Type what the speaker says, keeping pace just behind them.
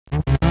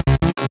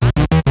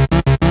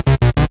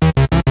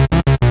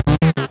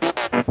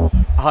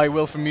Hi,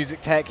 Will from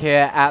Music Tech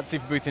here at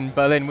Superbooth in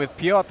Berlin with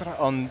Piotr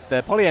on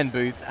the Polyend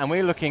booth, and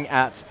we're looking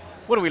at,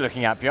 what are we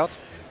looking at, Piotr?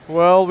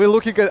 Well, we're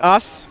looking at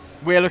us.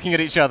 We're looking at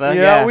each other,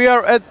 yeah. We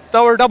are at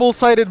our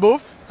double-sided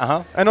booth,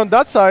 and on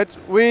that side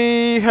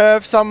we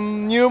have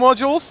some new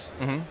modules,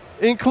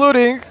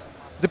 including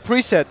the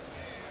preset.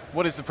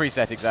 What is the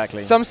preset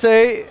exactly? Some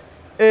say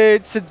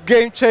it's a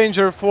game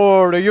changer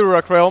for the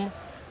Eurorack realm.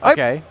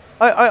 Okay.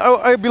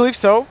 I believe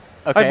so.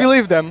 Okay. I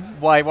believe them.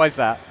 Why is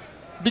that?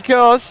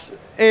 Because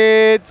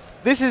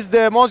this is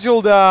the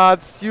module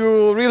that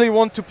you really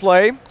want to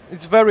play.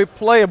 It's very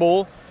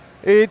playable.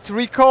 It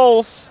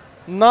recalls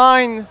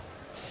 9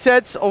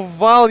 sets of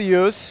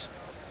values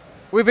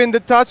within the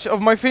touch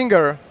of my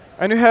finger,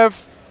 and you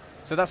have.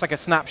 So that's like a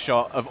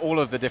snapshot of all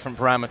of the different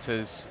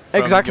parameters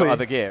from your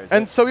other gear.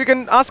 And so you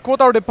can ask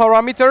what are the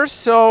parameters.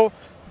 So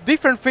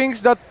different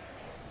things that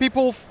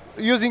people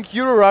using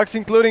Euroracks,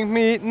 including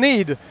me,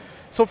 need.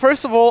 So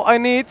first of all, I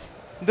need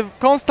the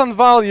constant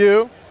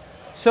value.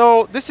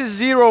 So this is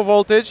 0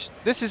 voltage,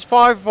 this is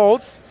 5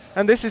 volts,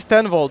 and this is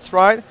 10 volts,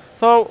 right?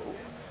 So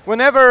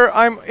whenever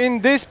I'm in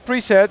this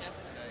preset,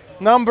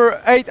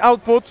 number 8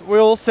 output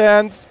will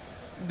send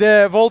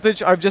the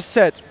voltage I've just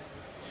set.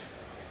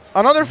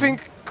 Another thing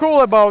cool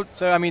about...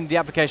 So, I mean, the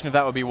application of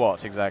that would be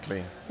what,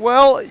 exactly?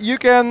 Well, you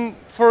can,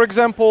 for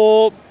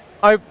example,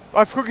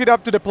 I've hooked it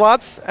up to the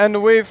Platz,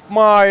 and with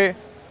my...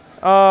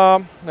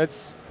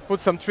 let's put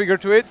some trigger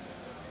to it.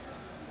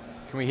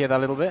 Can we hear that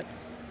a little bit?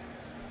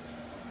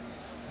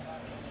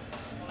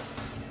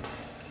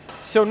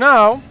 So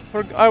now,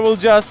 I will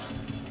just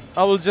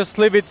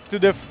leave it to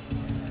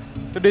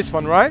this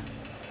one, right?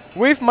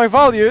 With my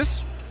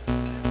values,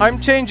 I'm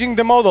changing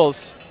the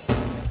models.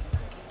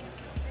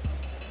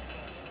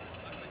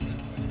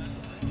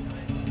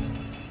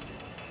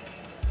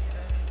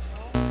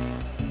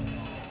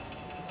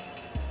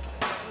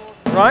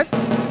 Right?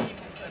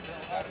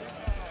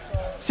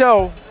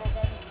 So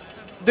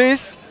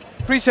this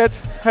preset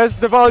has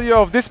the value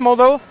of this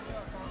model.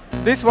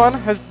 This one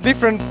has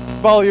different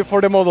value for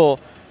the model.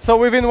 So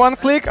within one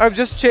click, I've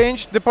just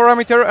changed the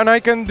parameter, and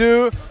I can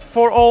do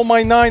for all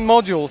my 9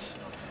 modules.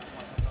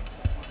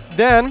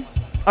 Then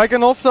I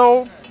can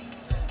also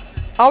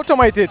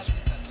automate it.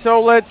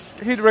 So let's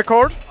hit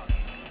record,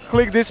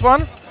 click this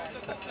one,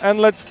 and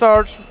let's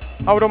start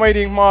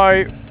automating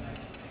my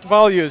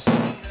values.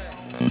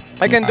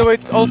 I can do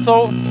it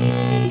also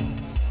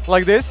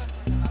like this.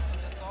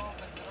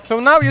 So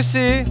now you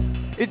see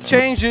it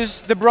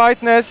changes the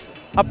brightness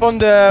upon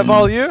the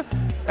value,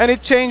 and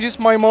it changes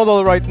my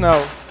model right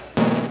now.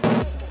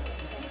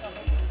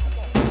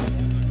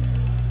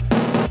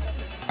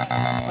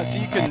 So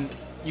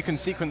you can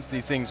sequence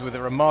these things with a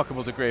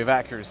remarkable degree of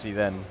accuracy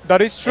then.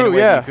 That is true, in a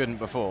way yeah. You couldn't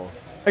before.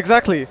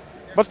 Exactly.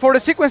 But for the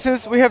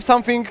sequences, we have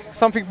something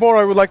more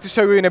I would like to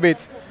show you in a bit.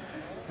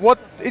 What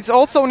it's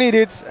also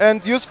needed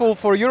and useful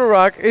for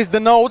Eurorack is the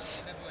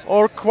nodes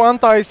or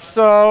quantized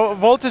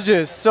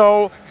voltages.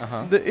 So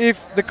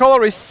if the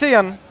color is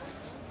cyan,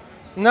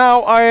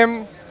 now I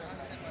am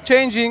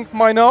changing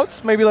my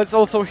nodes. Maybe let's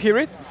also hear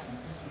it.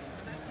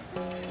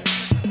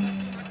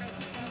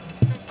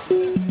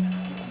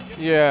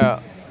 Yeah.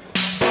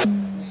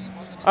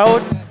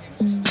 I'll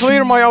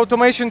clear my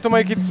automation to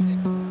make it.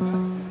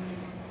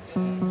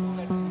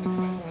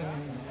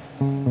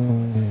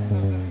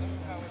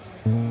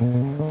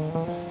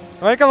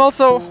 I can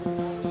also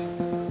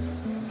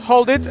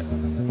hold it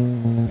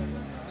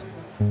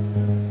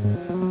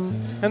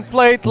and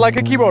play it like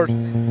a keyboard.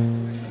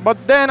 But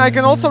then I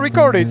can also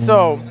record it,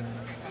 so.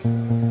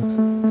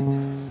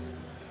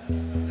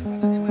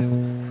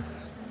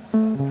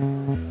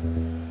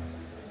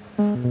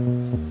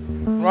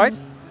 Right?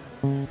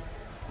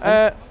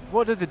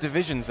 What are the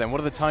divisions then?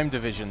 What are the time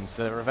divisions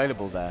that are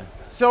available there?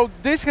 So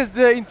this has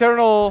the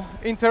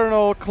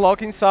internal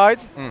clock inside,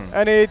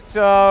 and it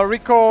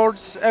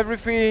records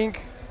everything.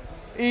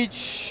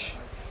 Each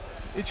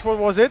what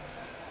was it?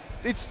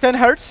 It's 10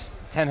 hertz.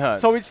 10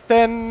 hertz. So it's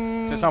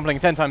 10. So sampling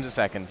 10 times a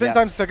second. 10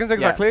 times a second,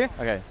 exactly. Yeah.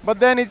 Okay. But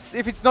then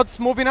if it's not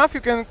smooth enough,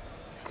 you can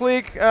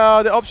click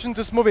the option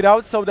to smooth it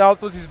out, so the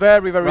output is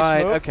very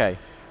smooth. Okay.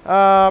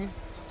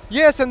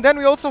 Yes, and then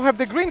we also have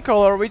the green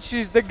color, which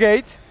is the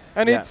gate,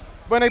 and it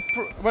when I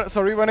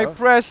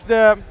press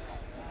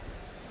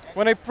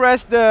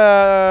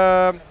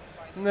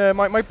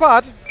my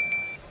pad,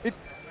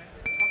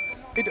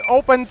 it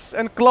opens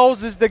and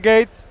closes the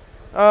gate.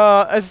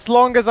 As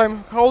long as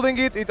I'm holding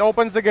it, it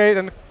opens the gate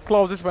and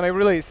closes when I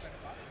release.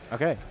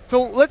 Okay.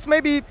 So let's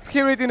maybe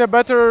hear it in a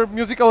better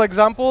musical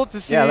example to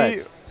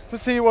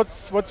see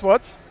what's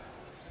what.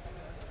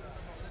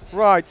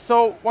 Right,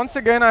 so once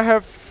again I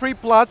have 3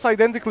 Platz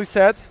identically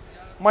set.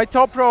 My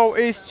top row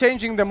is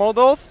changing the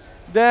models.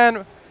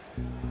 Then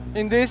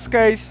in this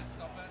case,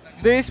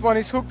 this one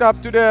is hooked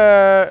up to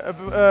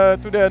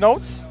the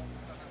notes,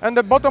 and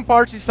the bottom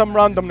part is some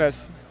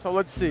randomness. So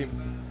let's see.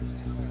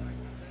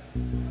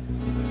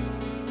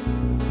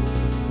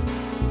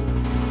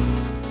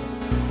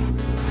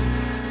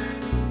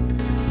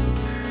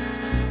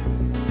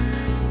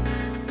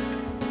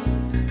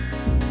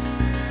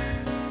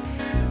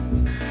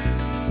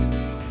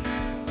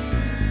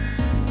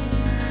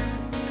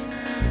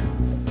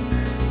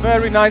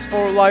 very nice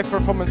for live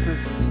performances.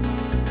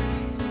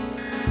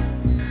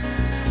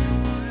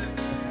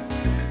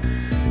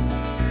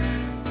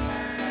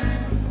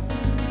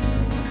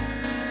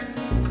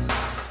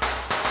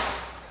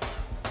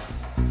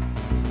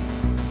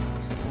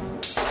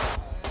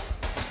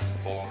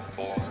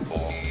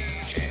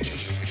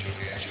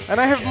 And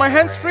I have my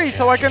hands free,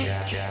 so I can...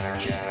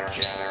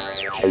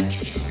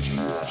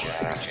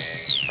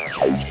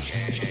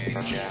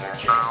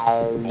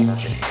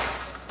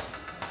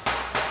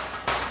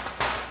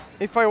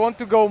 If I want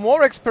to go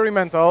more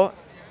experimental,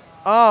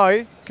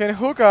 I can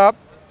hook up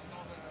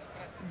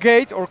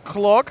gate or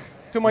clock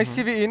to my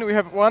CV in. We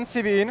have one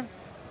CV in.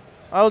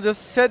 I'll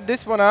just set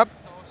this one up.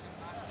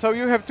 So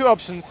you have two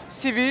options,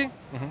 CV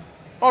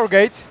or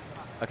gate.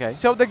 Okay.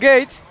 So the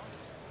gate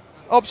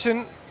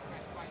option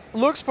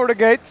looks for the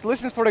gate,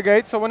 listens for the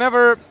gate. So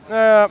whenever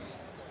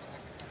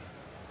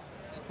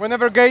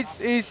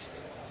gates is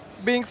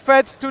being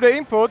fed to the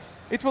input,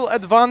 it will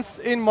advance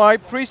in my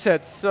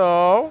presets.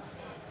 So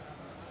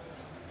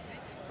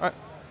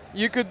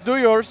you could do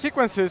your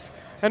sequences,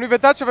 and with a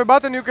touch of a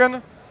button, you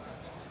can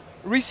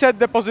reset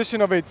the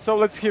position of it. So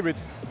let's hear it.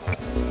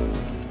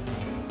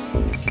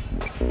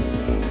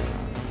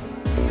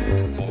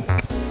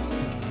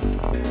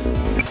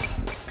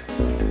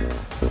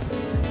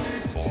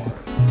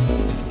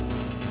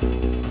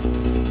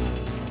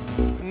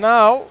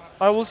 Now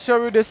I will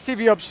show you the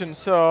CV option.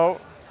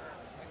 So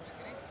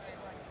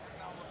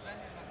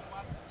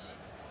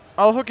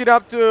I'll hook it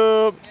up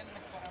to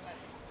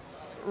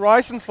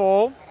rise and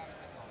fall.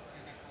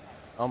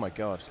 Oh my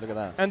God, look at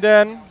that. And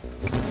then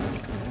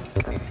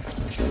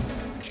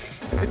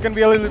it can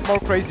be a little bit more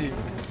crazy.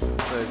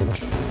 So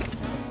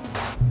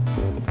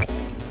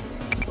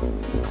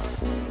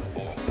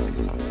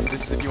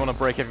this is if you want to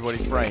break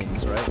everybody's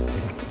brains, right?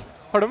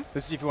 Pardon?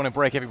 This is if you want to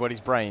break everybody's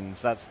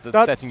brains. That's the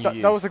setting you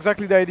use. That was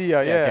exactly the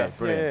idea. Yeah. Okay,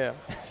 brilliant.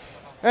 Yeah.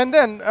 And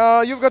then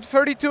you've got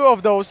 32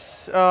 of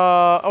those.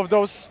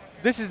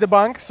 This is the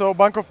bank. So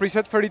bank of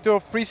preset. 32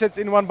 of presets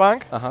in one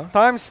bank.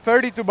 Times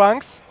 32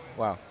 banks.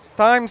 Wow.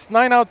 Times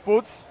 9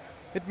 outputs.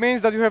 It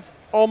means that you have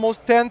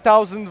almost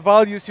 10,000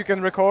 values you can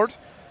recall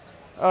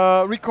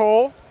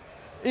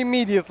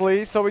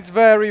immediately. So it's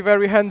very,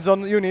 very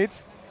hands-on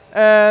unit.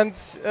 And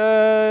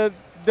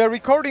the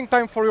recording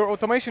time for your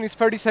automation is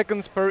 30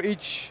 seconds per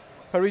each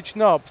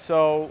knob.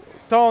 So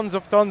tons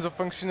of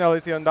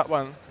functionality on that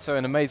one. So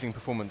an amazing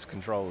performance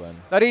control then.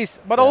 That is,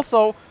 but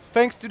also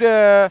thanks to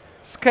the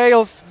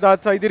scales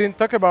that I didn't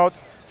talk about.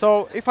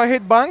 So if I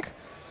hit bank,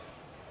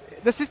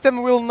 the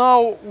system will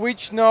know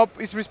which knob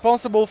is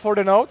responsible for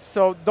the notes.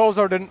 So those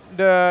are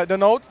the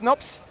note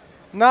knobs.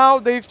 Now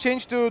they've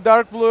changed to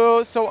dark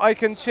blue, so I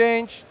can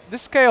change the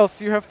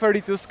scales. You have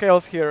 32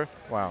 scales here.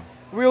 Wow.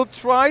 We'll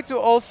try to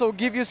also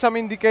give you some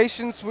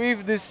indications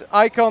with these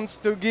icons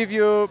to give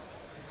you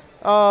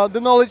the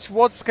knowledge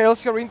what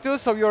scales you're into,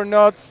 so you're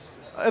not,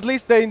 at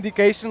least the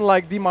indication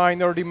like D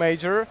minor, D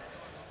major.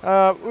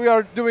 We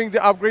are doing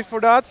the upgrade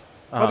for that,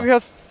 but we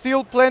have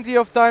still plenty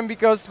of time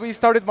because we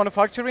started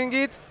manufacturing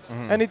it,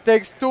 and it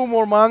takes 2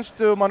 more months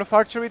to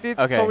manufacture it.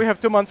 Okay. So we have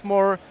 2 months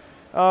more,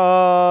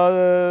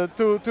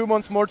 2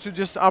 months more to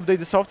just update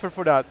the software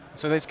for that.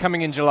 So it's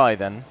coming in July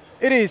then?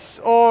 It is,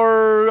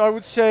 or I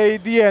would say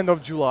the end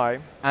of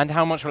July. And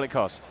how much will it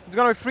cost? It's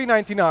going to be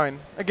 $399,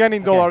 again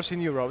in dollars, in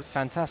euros.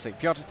 Fantastic.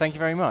 Piotr, thank you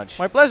very much.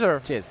 My pleasure.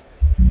 Cheers.